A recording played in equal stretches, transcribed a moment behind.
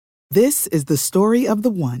This is the story of the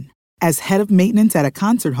one. As head of maintenance at a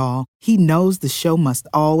concert hall, he knows the show must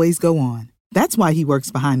always go on. That's why he works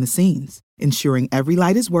behind the scenes, ensuring every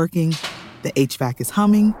light is working, the HVAC is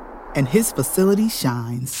humming, and his facility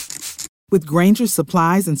shines. With Grainger's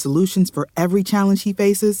supplies and solutions for every challenge he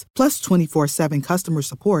faces, plus 24/7 customer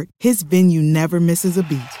support, his venue never misses a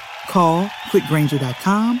beat. Call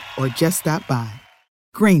quickgrainger.com or just stop by.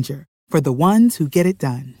 Grainger, for the ones who get it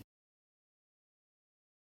done.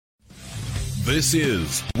 This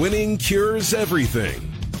is Winning Cures Everything.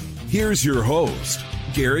 Here's your host,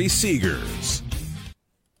 Gary Seegers.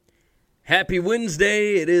 Happy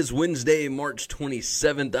Wednesday. It is Wednesday, March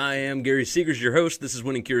 27th. I am Gary Seegers, your host. This is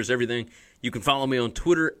Winning Cures Everything. You can follow me on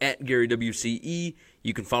Twitter at GaryWCE.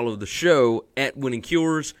 You can follow the show at Winning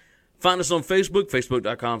Cures. Find us on Facebook,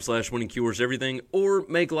 facebook.com/winningcureseverything, or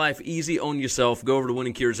make life easy on yourself. Go over to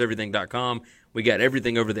winningcureseverything.com. We got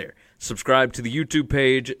everything over there. Subscribe to the YouTube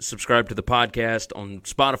page. Subscribe to the podcast on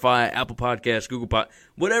Spotify, Apple Podcasts, Google Podcasts,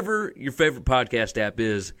 whatever your favorite podcast app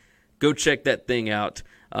is. Go check that thing out.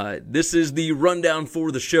 This is the rundown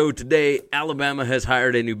for the show today. Alabama has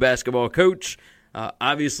hired a new basketball coach.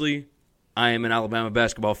 Obviously, I am an Alabama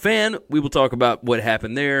basketball fan. We will talk about what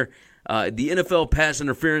happened there. The NFL pass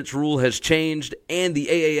interference rule has changed, and the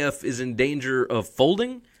AAF is in danger of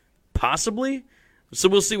folding, possibly. So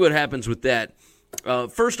we'll see what happens with that.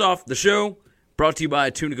 First off, the show brought to you by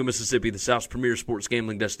Tunica, Mississippi, the South's premier sports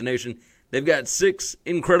gambling destination. They've got 6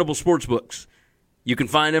 incredible sports books. You can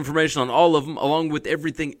find information on all of them, along with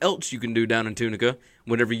everything else you can do down in Tunica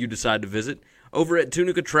whenever you decide to visit, over at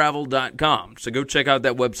tunicatravel.com. So go check out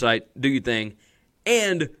that website, do your thing.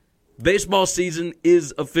 And baseball season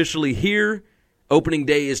is officially here. Opening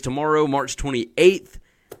day is tomorrow, March 28th.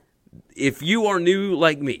 If you are new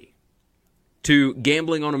like me to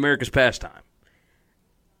gambling on America's pastime,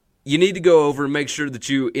 you need to go over and make sure that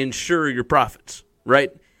you insure your profits,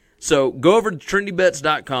 right? So go over to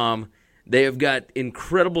trendybets.com. They have got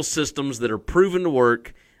incredible systems that are proven to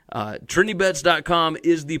work. Trendybets.com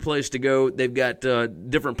is the place to go. They've got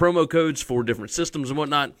different promo codes for different systems and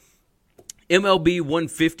whatnot. MLB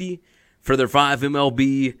 150 for their 5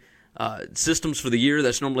 MLB systems for the year.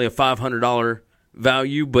 That's normally a $500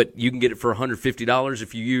 value, but you can get it for $150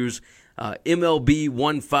 if you use MLB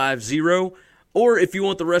 150. Or if you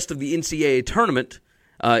want the rest of the NCAA tournament,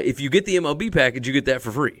 if you get the MLB package, you get that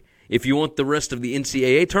for free. If you want the rest of the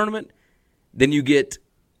NCAA tournament, then you get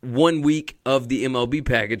 1 week of the MLB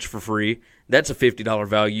package for free. That's a $50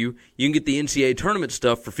 value. You can get the NCAA tournament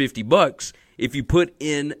stuff for $50 if you put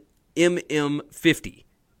in MM50,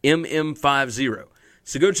 MM50.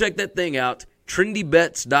 So go check that thing out.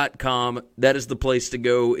 Trendybets.com. That is the place to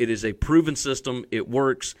go. It is a proven system. It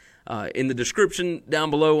works. In the description down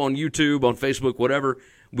below on YouTube, on Facebook, whatever,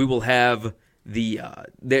 we will have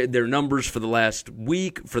their numbers for the last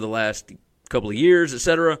week, for the last couple of years,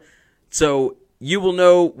 etc. So you will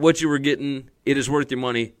know what you were getting. It is worth your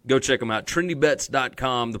money. Go check them out.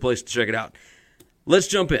 Trendybets.com, the place to check it out. Let's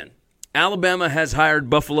jump in. Alabama has hired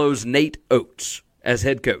Buffalo's Nate Oates as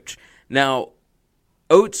head coach. Now,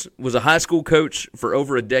 Oates was a high school coach for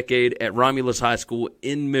over a decade at Romulus High School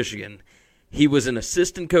in Michigan. He was an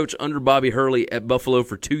assistant coach under Bobby Hurley at Buffalo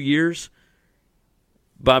for 2 years.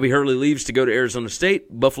 Bobby Hurley leaves to go to Arizona State.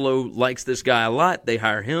 Buffalo likes this guy a lot. They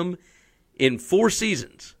hire him. In 4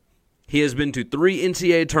 seasons, he has been to 3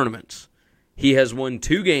 NCAA tournaments. He has won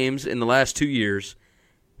 2 games in the last 2 years.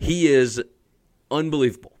 He is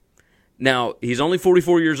unbelievable. Now, he's only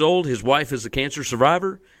 44 years old. His wife is a cancer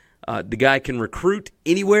survivor. The guy can recruit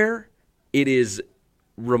anywhere. It is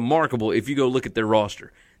remarkable if you go look at their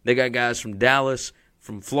roster. They got guys from Dallas,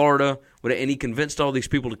 from Florida, and he convinced all these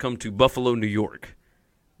people to come to Buffalo, New York,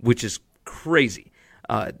 which is crazy.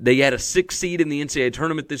 They had a 6 seed in the NCAA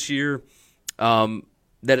tournament this year. That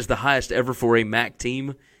is the highest ever for a MAC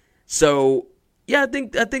team. So, yeah, I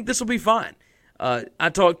think this will be fine. I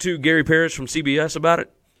talked to Gary Parrish from CBS about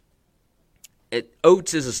it.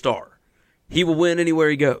 Oates is a star. He will win anywhere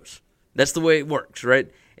he goes. That's the way it works, right?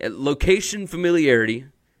 Location familiarity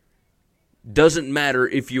doesn't matter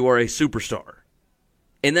if you are a superstar.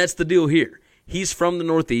 And that's the deal here. He's from the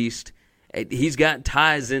Northeast. He's got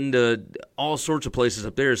ties into all sorts of places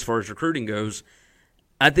up there as far as recruiting goes.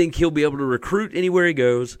 I think he'll be able to recruit anywhere he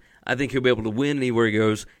goes. I think he'll be able to win anywhere he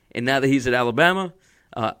goes. And now that he's at Alabama,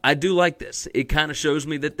 I do like this. It kind of shows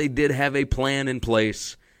me that they did have a plan in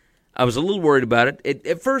place. I was a little worried about it.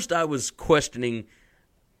 At first I was questioning,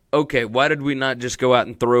 okay, why did we not just go out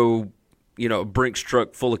and throw, a Brinks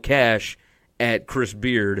truck full of cash at Chris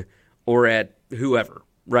Beard or at whoever,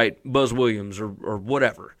 right? Buzz Williams or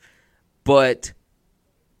whatever. But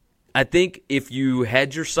I think if you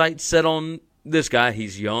had your sights set on this guy,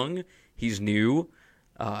 he's young, he's new.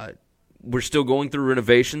 We're still going through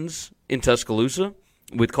renovations in Tuscaloosa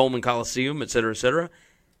with Coleman Coliseum, et cetera,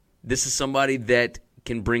 this is somebody that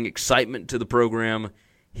can bring excitement to the program.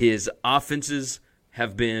 His offenses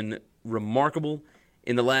have been remarkable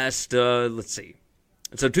in the last, let's see.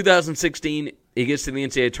 So 2016, he gets to the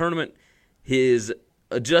NCAA tournament. His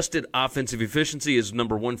adjusted offensive efficiency is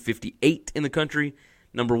number 158 in the country,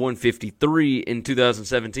 number 153 in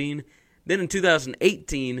 2017. Then in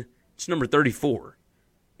 2018, it's number 34.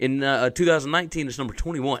 In 2019, it's number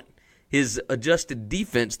 21. His adjusted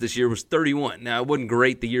defense this year was 31. Now, it wasn't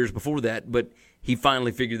great the years before that, but he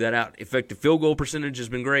finally figured that out. Effective field goal percentage has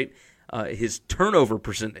been great. His turnover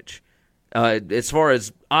percentage, as far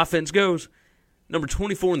as offense goes, number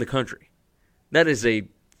 24 in the country. That is a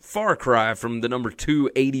far cry from the number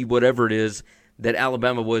 280 whatever it is that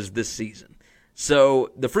Alabama was this season.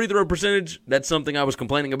 So the free throw percentage, that's something I was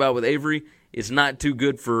complaining about with Avery. It's not too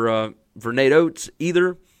good for Nate Oates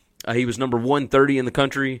either. He was number 130 in the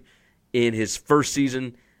country in his first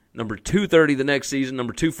season, number 230 the next season,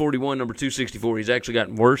 number 241, number 264. He's actually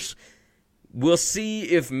gotten worse. We'll see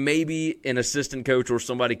if maybe an assistant coach or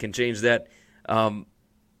somebody can change that.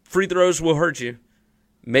 Free throws will hurt you.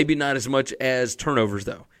 Maybe not as much as turnovers,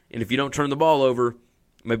 though. And if you don't turn the ball over,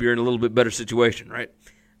 maybe you're in a little bit better situation, right?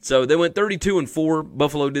 So they went 32-4,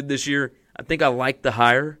 Buffalo did this year. I think I like the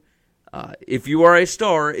hire. If you are a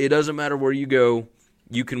star, it doesn't matter where you go,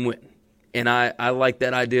 you can win. And I like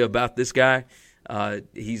that idea about this guy.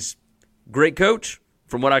 He's a great coach,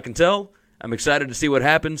 from what I can tell. I'm excited to see what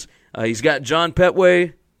happens. He's got John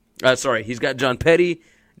Petty,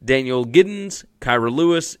 Daniel Giddens, Kyra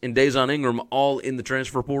Lewis, and Dazon Ingram all in the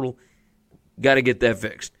transfer portal. Got to get that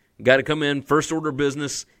fixed. Got to come in. First order of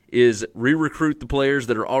business is re-recruit the players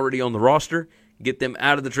that are already on the roster, get them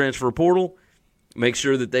out of the transfer portal, make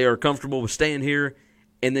sure that they are comfortable with staying here,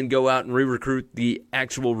 and then go out and re-recruit the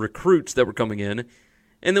actual recruits that were coming in,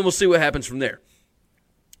 and then we'll see what happens from there.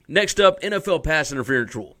 Next up, NFL pass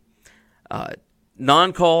interference rule.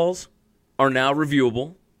 Non-calls are now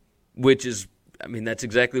reviewable, which is, that's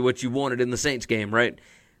exactly what you wanted in the Saints game, right?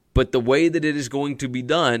 But the way that it is going to be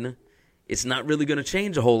done, it's not really going to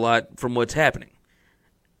change a whole lot from what's happening.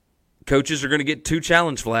 Coaches are going to get 2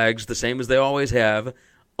 challenge flags, the same as they always have,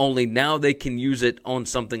 only now they can use it on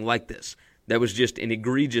something like this. That was just an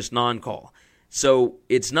egregious non-call. So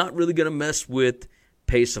it's not really going to mess with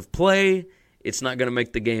pace of play. It's not going to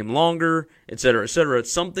make the game longer, et cetera, et cetera.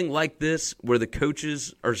 It's something like this where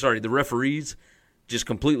the referees just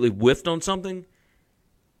completely whiffed on something.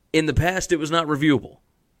 In the past, it was not reviewable.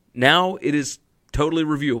 Now it is totally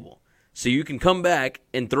reviewable. So you can come back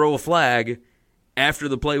and throw a flag after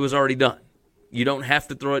the play was already done. You don't have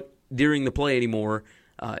to throw it during the play anymore.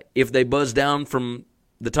 If they buzz down from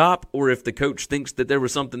the top, or if the coach thinks that there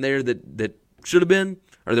was something there that should have been,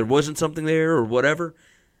 or there wasn't something there, or whatever,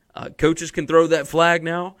 coaches can throw that flag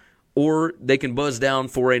now, or they can buzz down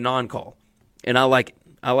for a non-call. And I like it.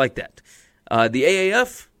 I like that. The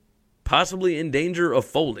AAF, possibly in danger of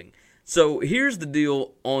folding. So here's the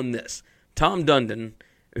deal on this. Tom Dundon,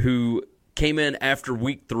 who came in after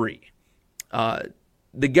week 3,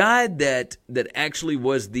 the guy that actually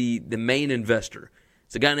was the main investor,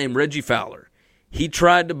 it's a guy named Reggie Fowler. He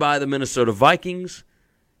tried to buy the Minnesota Vikings.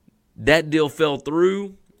 That deal fell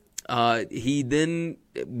through. He then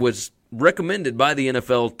was recommended by the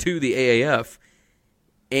NFL to the AAF,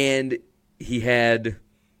 and he had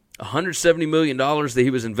 $170 million that he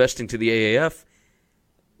was investing to the AAF.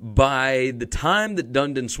 By the time that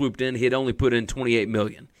Dundon swooped in, he had only put in $28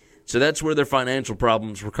 million. So that's where their financial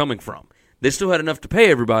problems were coming from. They still had enough to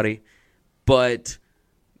pay everybody, but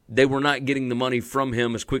they were not getting the money from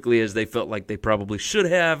him as quickly as they felt like they probably should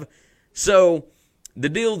have. So the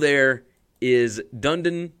deal there is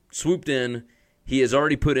Dundon swooped in. He has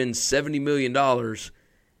already put in $70 million.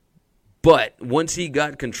 But once he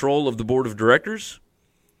got control of the board of directors,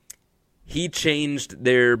 he changed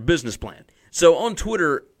their business plan. So on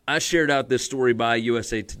Twitter, I shared out this story by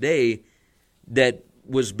USA Today that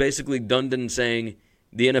was basically Dundon saying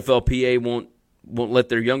the NFLPA won't let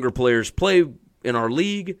their younger players play in our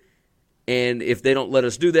league, and if they don't let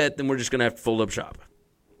us do that, then we're just going to have to fold up shop.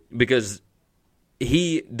 Because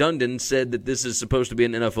Dundon, said that this is supposed to be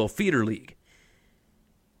an NFL feeder league.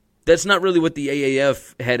 That's not really what the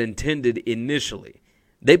AAF had intended initially.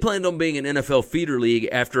 They planned on being an NFL feeder league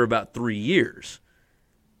after about 3 years.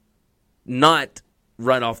 Not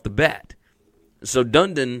right off the bat. So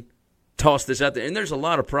Dundon tossed this out there. And there's a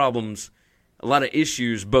lot of problems, a lot of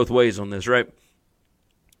issues both ways on this, right?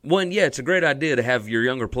 One, yeah, it's a great idea to have your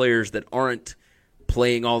younger players that aren't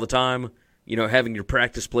playing all the time, having your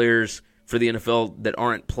practice players for the NFL that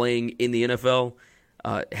aren't playing in the NFL,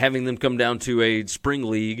 having them come down to a spring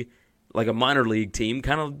league, like a minor league team,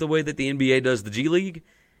 kind of the way that the NBA does the G League.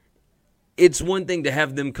 It's one thing to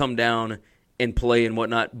have them come down and play and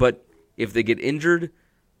whatnot, but if they get injured,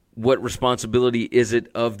 what responsibility is it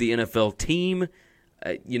of the NFL team?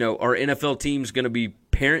 Are NFL teams going to be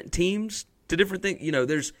parent teams to different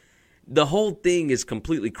things? The whole thing is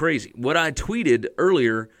completely crazy. What I tweeted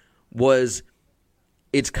earlier was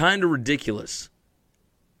it's kind of ridiculous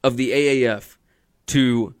of the AAF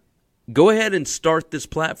to go ahead and start this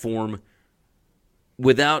platform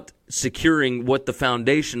without securing what the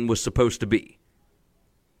foundation was supposed to be.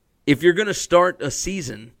 If you're going to start a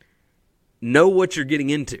season, know what you're getting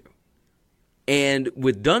into. And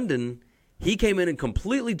with Dundon, he came in and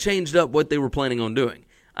completely changed up what they were planning on doing.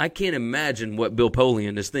 I can't imagine what Bill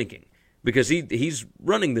Polian is thinking because he's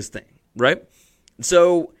running this thing, right?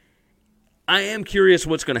 So I am curious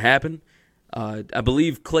what's going to happen. I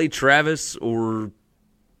believe Clay Travis, or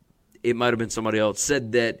it might have been somebody else,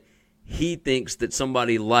 said that he thinks that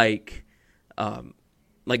somebody like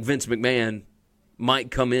Vince McMahon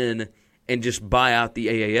might come in and just buy out the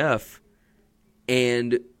AAF,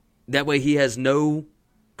 and that way he has no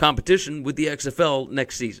competition with the XFL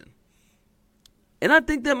next season. And I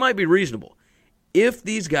think that might be reasonable. If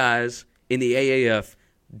these guys in the AAF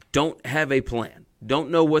don't have a plan,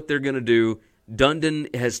 don't know what they're going to do,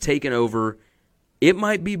 Dundon has taken over, it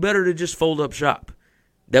might be better to just fold up shop.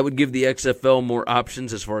 That would give the XFL more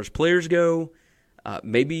options as far as players go.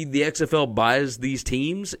 Maybe the XFL buys these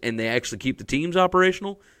teams and they actually keep the teams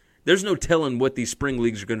operational. There's no telling what these spring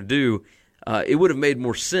leagues are going to do. It would have made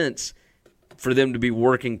more sense for them to be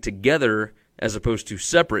working together as opposed to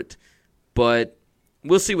separate. But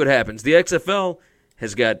we'll see what happens. The XFL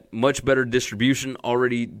has got much better distribution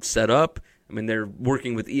already set up. I mean, they're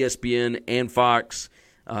working with ESPN and Fox.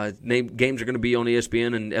 Games are going to be on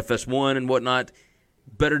ESPN and FS1 and whatnot.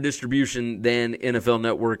 Better distribution than NFL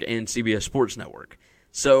Network and CBS Sports Network.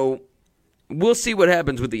 So we'll see what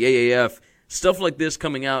happens with the AAF. Stuff like this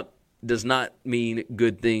coming out does not mean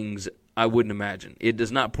good things, I wouldn't imagine. It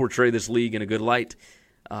does not portray this league in a good light.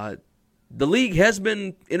 The league has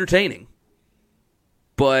been entertaining,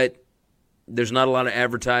 but there's not a lot of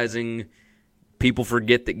advertising. People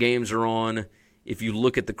forget that games are on. If you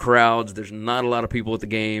look at the crowds, there's not a lot of people at the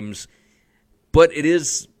games. But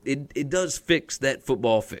it does fix that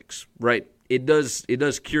football fix, right? It does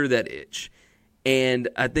cure that itch. And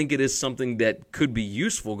I think it is something that could be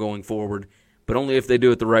useful going forward, but only if they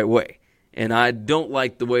do it the right way. And I don't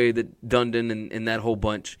like the way that Dundon and that whole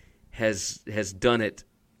bunch has done it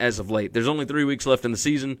as of late. There's only 3 weeks left in the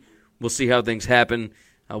season. We'll see how things happen.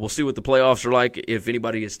 We'll see what the playoffs are like, if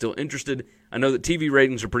anybody is still interested. I know that TV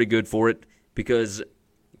ratings are pretty good for it because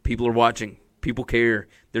people are watching. People care.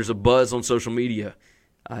 There's a buzz on social media.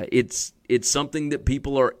 It's something that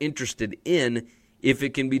people are interested in if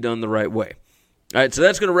it can be done the right way. All right, so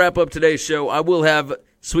that's going to wrap up today's show. I will have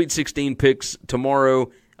Sweet 16 picks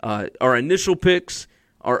tomorrow. Our initial picks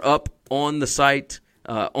are up on the site,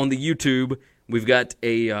 on the YouTube. We've got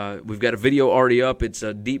a video already up. It's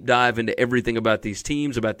a deep dive into everything about these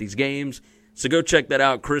teams, about these games. So go check that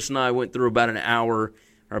out. Chris and I went through about an hour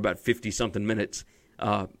or about 50-something minutes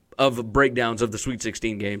of breakdowns of the Sweet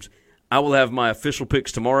 16 games. I will have my official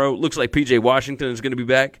picks tomorrow. Looks like P.J. Washington is going to be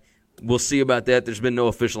back. We'll see about that. There's been no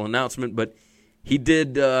official announcement, but he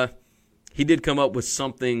did come up with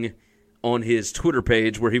something on his Twitter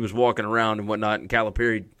page where he was walking around and whatnot, and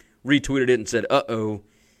Calipari retweeted it and said, uh-oh.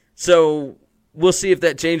 So we'll see if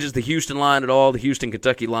that changes the Houston line at all, the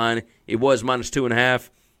Houston-Kentucky line. It was -2.5.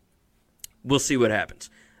 We'll see what happens.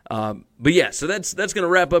 But yeah, so that's going to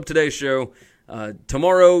wrap up today's show.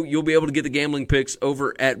 Tomorrow, you'll be able to get the gambling picks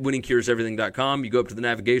over at winningcureseverything.com. You go up to the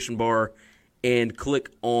navigation bar and click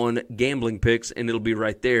on gambling picks, and it'll be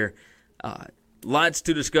right there. Lots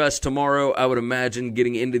to discuss tomorrow, I would imagine,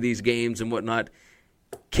 getting into these games and whatnot.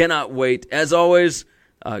 Cannot wait. As always,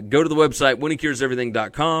 go to the website,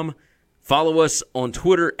 winningcureseverything.com. Follow us on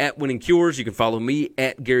Twitter at winningcures. You can follow me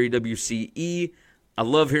at GaryWCE. I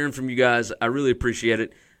love hearing from you guys. I really appreciate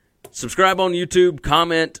it. Subscribe on YouTube,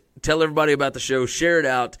 comment, tell everybody about the show, share it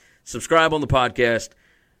out, subscribe on the podcast.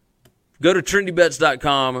 Go to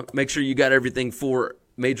trendybets.com. Make sure you got everything for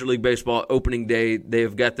Major League Baseball opening day. They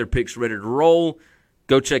have got their picks ready to roll.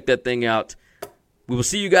 Go check that thing out. We will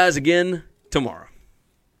see you guys again tomorrow.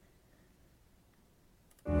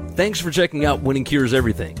 Thanks for checking out Winning Cures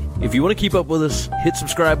Everything. If you want to keep up with us, hit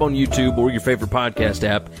subscribe on YouTube or your favorite podcast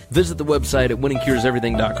app. Visit the website at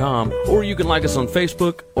winningcureseverything.com, or you can like us on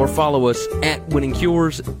Facebook or follow us at Winning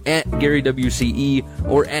Cures, at Gary WCE,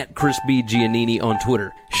 or at Chris B. Giannini on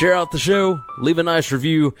Twitter. Share out the show, leave a nice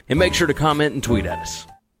review, and make sure to comment and tweet at us.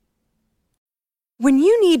 When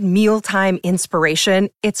you need mealtime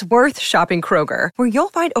inspiration, it's worth shopping Kroger, where you'll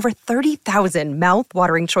find over 30,000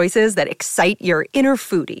 mouth-watering choices that excite your inner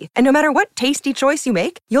foodie. And no matter what tasty choice you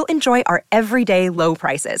make, you'll enjoy our everyday low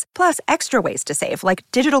prices, plus extra ways to save, like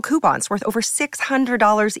digital coupons worth over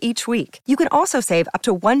 $600 each week. You can also save up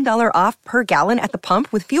to $1 off per gallon at the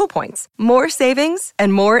pump with fuel points. More savings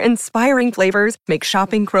and more inspiring flavors make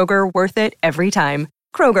shopping Kroger worth it every time.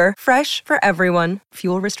 Kroger, fresh for everyone.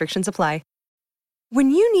 Fuel restrictions apply. When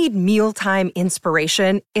you need mealtime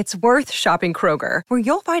inspiration, it's worth shopping Kroger, where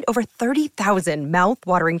you'll find over 30,000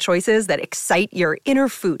 mouth-watering choices that excite your inner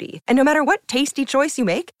foodie. And no matter what tasty choice you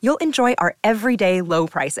make, you'll enjoy our everyday low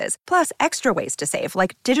prices, plus extra ways to save,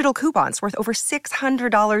 like digital coupons worth over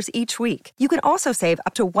 $600 each week. You can also save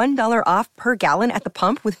up to $1 off per gallon at the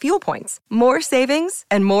pump with fuel points. More savings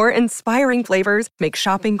and more inspiring flavors make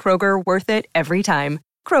shopping Kroger worth it every time.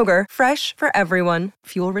 Kroger, fresh for everyone.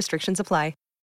 Fuel restrictions apply.